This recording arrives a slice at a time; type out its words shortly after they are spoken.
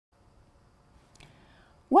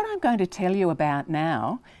What I'm going to tell you about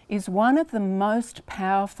now is one of the most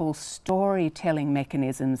powerful storytelling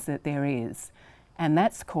mechanisms that there is, and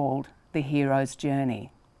that's called the hero's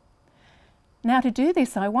journey. Now, to do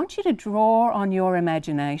this, I want you to draw on your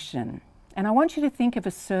imagination, and I want you to think of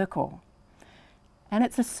a circle. And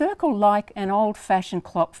it's a circle like an old-fashioned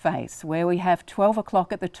clock face, where we have 12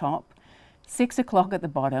 o'clock at the top, 6 o'clock at the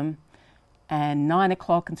bottom, and 9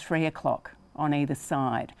 o'clock and 3 o'clock on either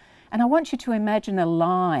side. And I want you to imagine a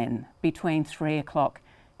line between 3 o'clock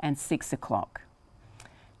and 6 o'clock.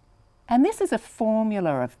 And this is a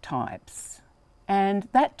formula of types. And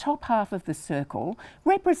that top half of the circle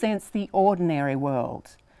represents the ordinary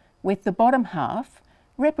world, with the bottom half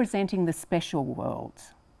representing the special world.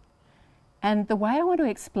 And the way I want to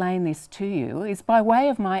explain this to you is by way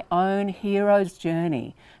of my own hero's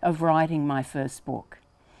journey of writing my first book.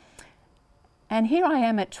 And here I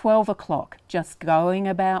am at 12 o'clock, just going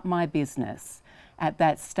about my business. At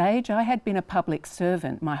that stage, I had been a public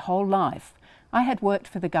servant my whole life. I had worked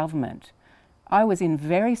for the government. I was in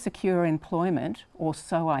very secure employment, or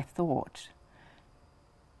so I thought.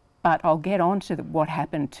 But I'll get on to what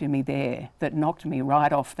happened to me there that knocked me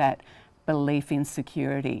right off that belief in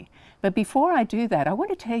security. But before I do that, I want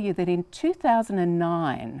to tell you that in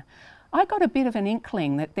 2009, I got a bit of an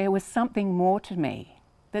inkling that there was something more to me,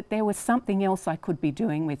 that there was something else I could be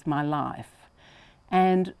doing with my life.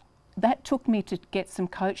 And that took me to get some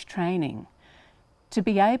coach training, to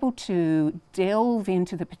be able to delve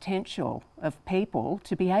into the potential of people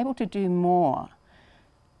to be able to do more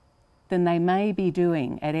than they may be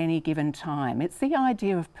doing at any given time. It's the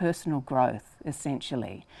idea of personal growth,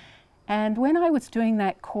 essentially. And when I was doing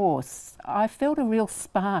that course, I felt a real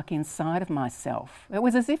spark inside of myself. It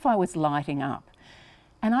was as if I was lighting up.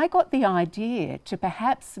 And I got the idea to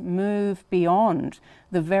perhaps move beyond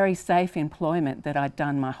the very safe employment that I'd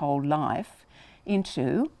done my whole life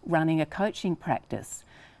into running a coaching practice.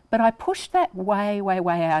 But I pushed that way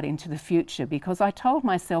out into the future because I told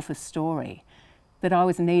myself a story that I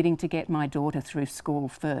was needing to get my daughter through school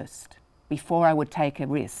first before I would take a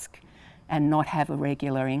risk and not have a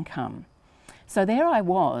regular income. So there I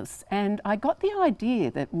was, and I got the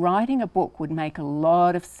idea that writing a book would make a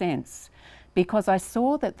lot of sense because I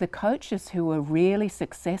saw that the coaches who were really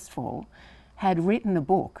successful had written a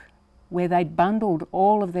book where they'd bundled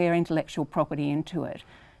all of their intellectual property into it,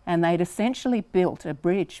 and they'd essentially built a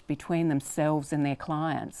bridge between themselves and their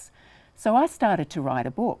clients. So I started to write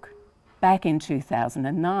a book back in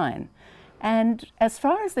 2009. And as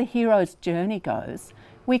far as the hero's journey goes,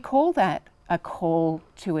 we call that a call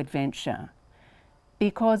to adventure,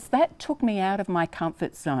 because that took me out of my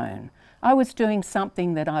comfort zone. I was doing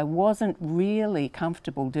something that I wasn't really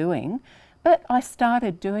comfortable doing, but I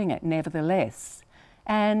started doing it nevertheless.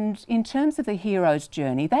 And in terms of the hero's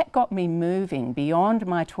journey, that got me moving beyond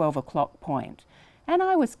my 12 o'clock point. And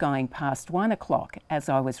I was going past 1 o'clock as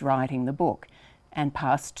I was writing the book, and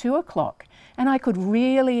past 2 o'clock. And I could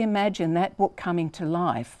really imagine that book coming to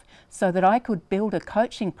life so that I could build a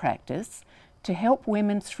coaching practice to help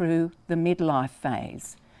women through the midlife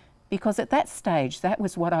phase. Because at that stage, that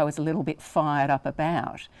was what I was a little bit fired up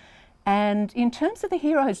about. And in terms of the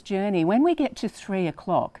hero's journey, when we get to 3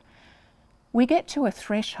 o'clock, we get to a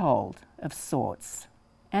threshold of sorts.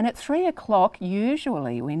 And at 3 o'clock,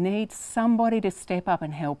 usually we need somebody to step up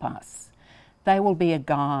and help us. They will be a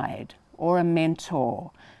guide or a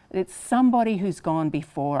mentor. It's somebody who's gone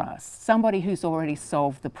before us, somebody who's already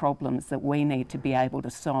solved the problems that we need to be able to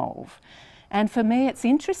solve. And for me, it's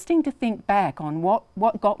interesting to think back on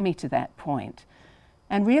what got me to that point.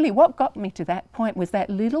 And really what got me to that point was that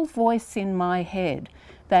little voice in my head,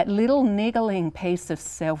 that little niggling piece of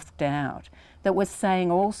self-doubt that was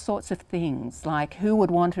saying all sorts of things like, who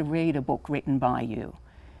would want to read a book written by you?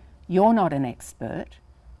 You're not an expert.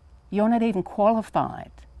 You're not even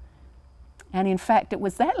qualified. And in fact, it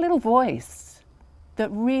was that little voice that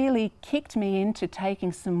really kicked me into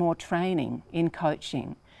taking some more training in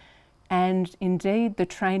coaching. And indeed, the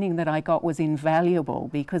training that I got was invaluable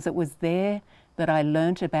because it was there that I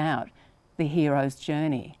learnt about the hero's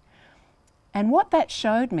journey. And what that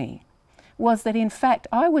showed me was that in fact,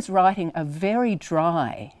 I was writing a very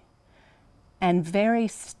dry and very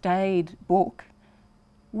staid book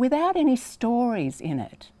without any stories in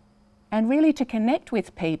it. And really to connect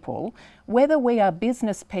with people, whether we are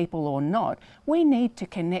business people or not, we need to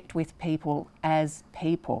connect with people as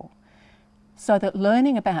people. So that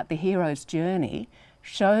learning about the hero's journey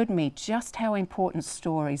showed me just how important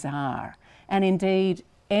stories are. And indeed,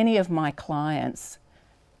 any of my clients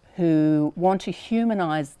who want to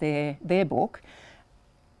humanise their book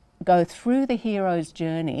go through the hero's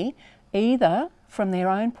journey either from their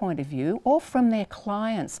own point of view or from their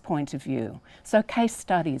client's point of view. So case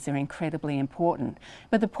studies are incredibly important.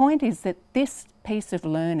 But the point is that this piece of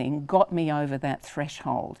learning got me over that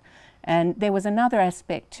threshold. And there was another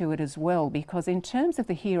aspect to it as well, because in terms of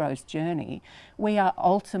the hero's journey, we are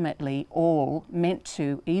ultimately all meant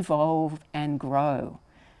to evolve and grow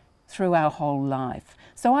through our whole life.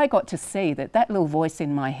 So I got to see that that little voice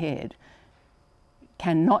in my head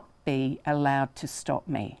cannot be allowed to stop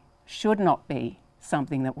me, should not be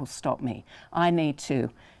something that will stop me. I need to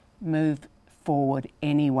move forward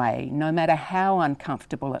anyway, no matter how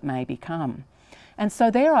uncomfortable it may become. And so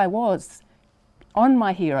there I was on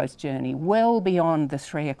my hero's journey, well beyond the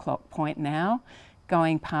 3 o'clock point now,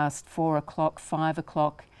 going past 4 o'clock, 5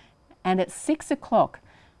 o'clock, and at 6 o'clock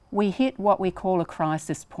we hit what we call a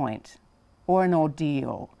crisis point or an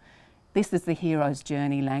ordeal. This is the hero's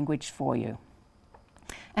journey language for you.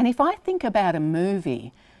 And if I think about a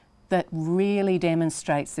movie that really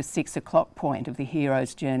demonstrates the 6 o'clock point of the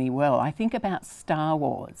hero's journey well, I think about Star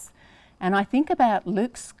Wars, and I think about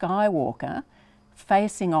Luke Skywalker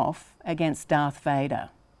facing off against Darth Vader.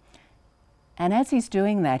 And as he's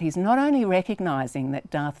doing that, he's not only recognizing that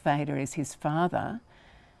Darth Vader is his father,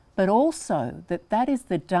 but also that that is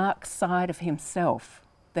the dark side of himself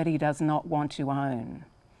that he does not want to own.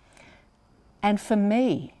 And for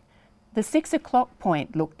me, the 6 o'clock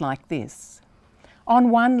point looked like this.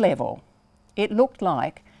 On one level, it looked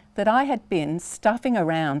like that I had been stuffing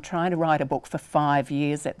around trying to write a book for 5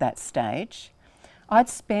 years at that stage. I'd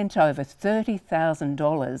spent over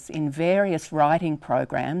 $30,000 in various writing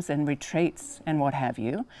programs and retreats and what have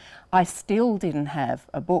you. I still didn't have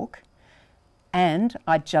a book, and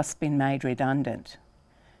I'd just been made redundant.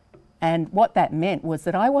 And what that meant was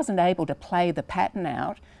that I wasn't able to play the pattern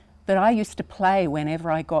out that I used to play whenever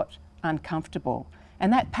I got uncomfortable.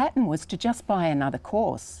 And that pattern was to just buy another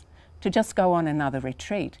course, to just go on another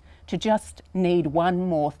retreat, to just need one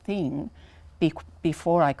more thing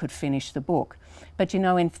before I could finish the book. But you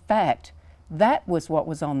know, in fact, that was what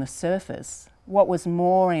was on the surface. What was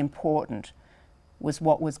more important was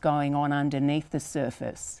what was going on underneath the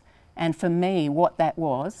surface. And for me, what that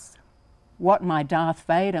was, what my Darth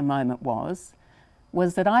Vader moment was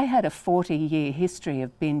that I had a 40-year history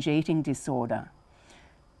of binge eating disorder.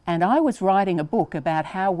 And I was writing a book about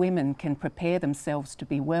how women can prepare themselves to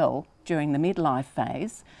be well during the midlife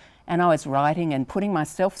phase. And I was writing and putting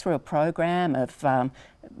myself through a program of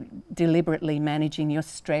deliberately managing your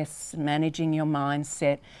stress, managing your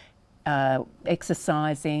mindset,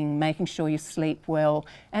 exercising, making sure you sleep well,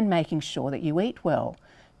 and making sure that you eat well.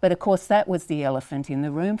 But of course, that was the elephant in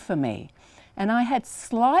the room for me. And I had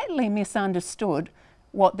slightly misunderstood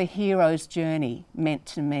what the hero's journey meant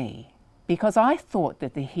to me, because I thought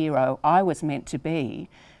that the hero I was meant to be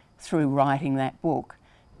through writing that book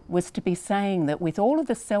was to be saying that with all of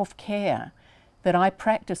the self-care that I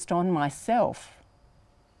practiced on myself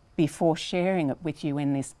before sharing it with you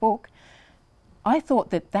in this book, I thought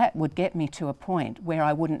that that would get me to a point where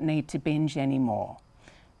I wouldn't need to binge anymore,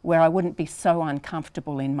 where I wouldn't be so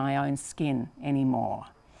uncomfortable in my own skin anymore.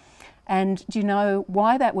 And do you know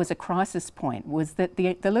why that was a crisis point? Was that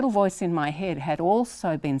the little voice in my head had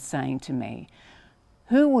also been saying to me,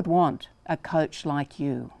 who would want a coach like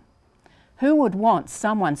you? Who would want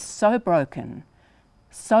someone so broken,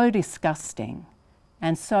 so disgusting,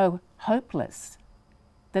 and so hopeless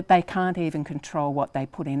that they can't even control what they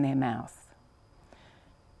put in their mouth?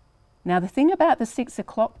 Now, the thing about the 6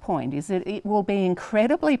 o'clock point is that it will be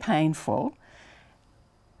incredibly painful,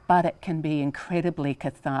 but it can be incredibly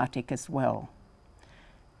cathartic as well.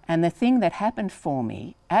 And the thing that happened for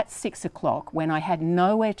me at 6 o'clock, when I had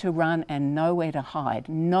nowhere to run and nowhere to hide,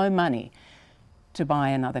 no money to buy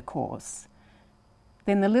another course,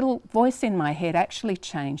 then the little voice in my head actually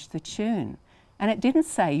changed the tune. And it didn't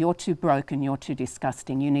say, you're too broken, you're too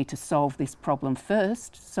disgusting, you need to solve this problem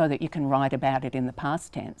first so that you can write about it in the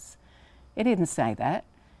past tense. It didn't say that.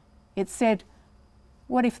 It said,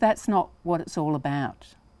 what if that's not what it's all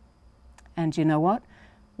about? And you know what?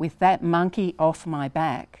 With that monkey off my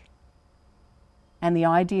back and the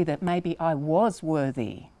idea that maybe I was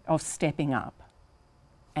worthy of stepping up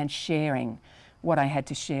and sharing what I had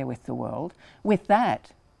to share with the world, with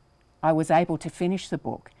that, I was able to finish the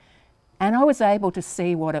book, and I was able to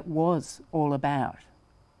see what it was all about.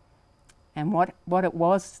 And what it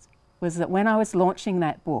was that when I was launching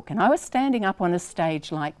that book, and I was standing up on a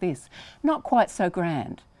stage like this, not quite so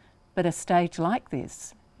grand, but a stage like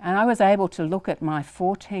this, and I was able to look at my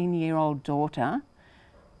 14-year-old daughter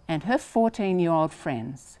and her 14-year-old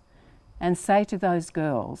friends and say to those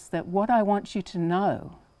girls that what I want you to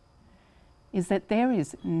know is that there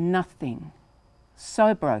is nothing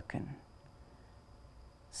so broken,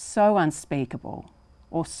 so unspeakable,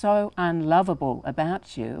 or so unlovable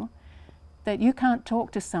about you that you can't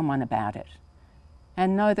talk to someone about it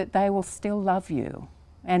and know that they will still love you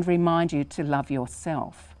and remind you to love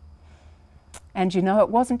yourself. And you know, it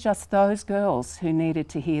wasn't just those girls who needed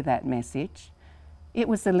to hear that message. It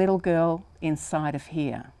was the little girl inside of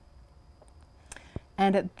here.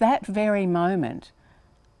 And at that very moment,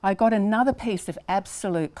 I got another piece of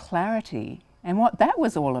absolute clarity. And what that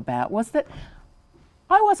was all about was that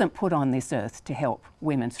I wasn't put on this earth to help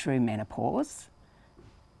women through menopause.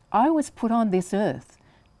 I was put on this earth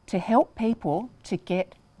to help people to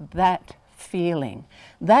get that feeling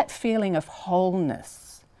of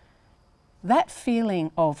wholeness, that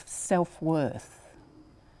feeling of self-worth.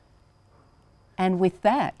 And with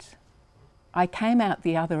that, I came out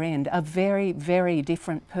the other end a very, very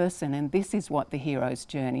different person. And this is what the hero's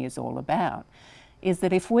journey is all about, is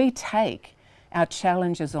that if we take our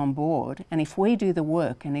challenges on board and if we do the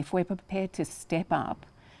work and if we're prepared to step up,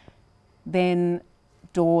 then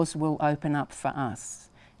doors will open up for us.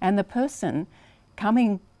 And the person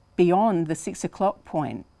coming beyond the 6 o'clock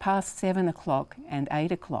point, past 7 o'clock and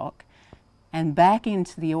 8 o'clock, and back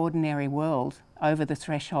into the ordinary world over the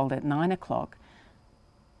threshold at 9 o'clock,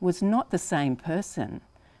 was not the same person.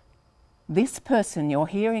 This person you're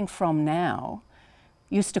hearing from now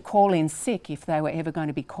used to call in sick if they were ever going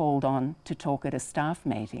to be called on to talk at a staff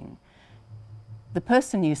meeting. The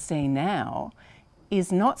person you see now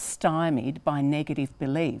is not stymied by negative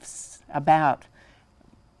beliefs about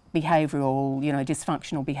behavioural,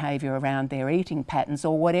 dysfunctional behaviour around their eating patterns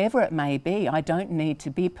or whatever it may be. I don't need to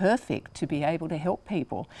be perfect to be able to help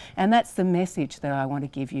people. And that's the message that I want to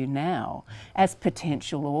give you now as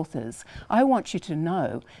potential authors. I want you to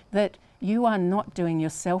know that you are not doing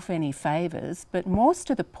yourself any favours, but most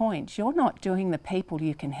to the point, you're not doing the people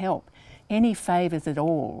you can help any favours at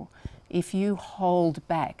all if you hold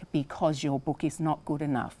back because your book is not good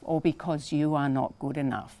enough or because you are not good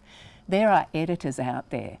enough. There are editors out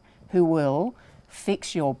there who will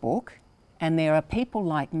fix your book, and there are people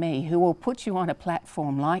like me who will put you on a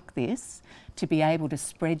platform like this to be able to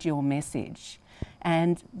spread your message.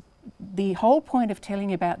 And the whole point of telling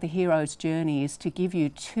you about the hero's journey is to give you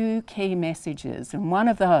two key messages, and one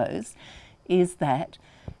of those is that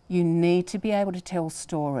you need to be able to tell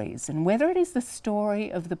stories, and whether it is the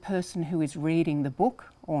story of the person who is reading the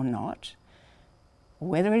book or not,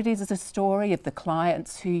 whether it is the story of the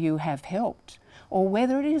clients who you have helped, or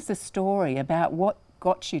whether it is the story about what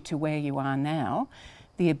got you to where you are now,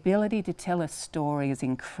 the ability to tell a story is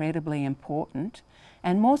incredibly important.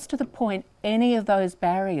 And most to the point, any of those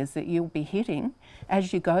barriers that you'll be hitting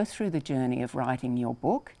as you go through the journey of writing your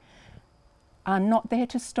book are not there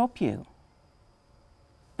to stop you.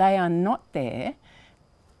 They are not there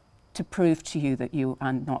to prove to you that you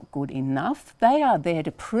are not good enough. They are there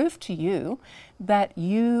to prove to you that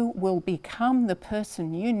you will become the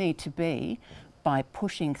person you need to be by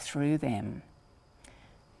pushing through them.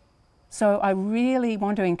 So I really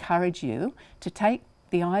want to encourage you to take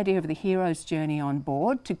the idea of the hero's journey on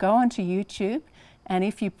board, to go onto YouTube, and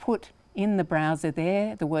if you put in the browser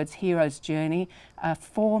there the words hero's journey, a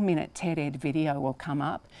 4-minute TED-Ed video will come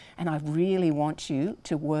up, and I really want you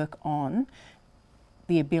to work on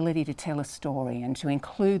the ability to tell a story and to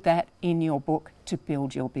include that in your book to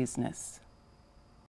build your business.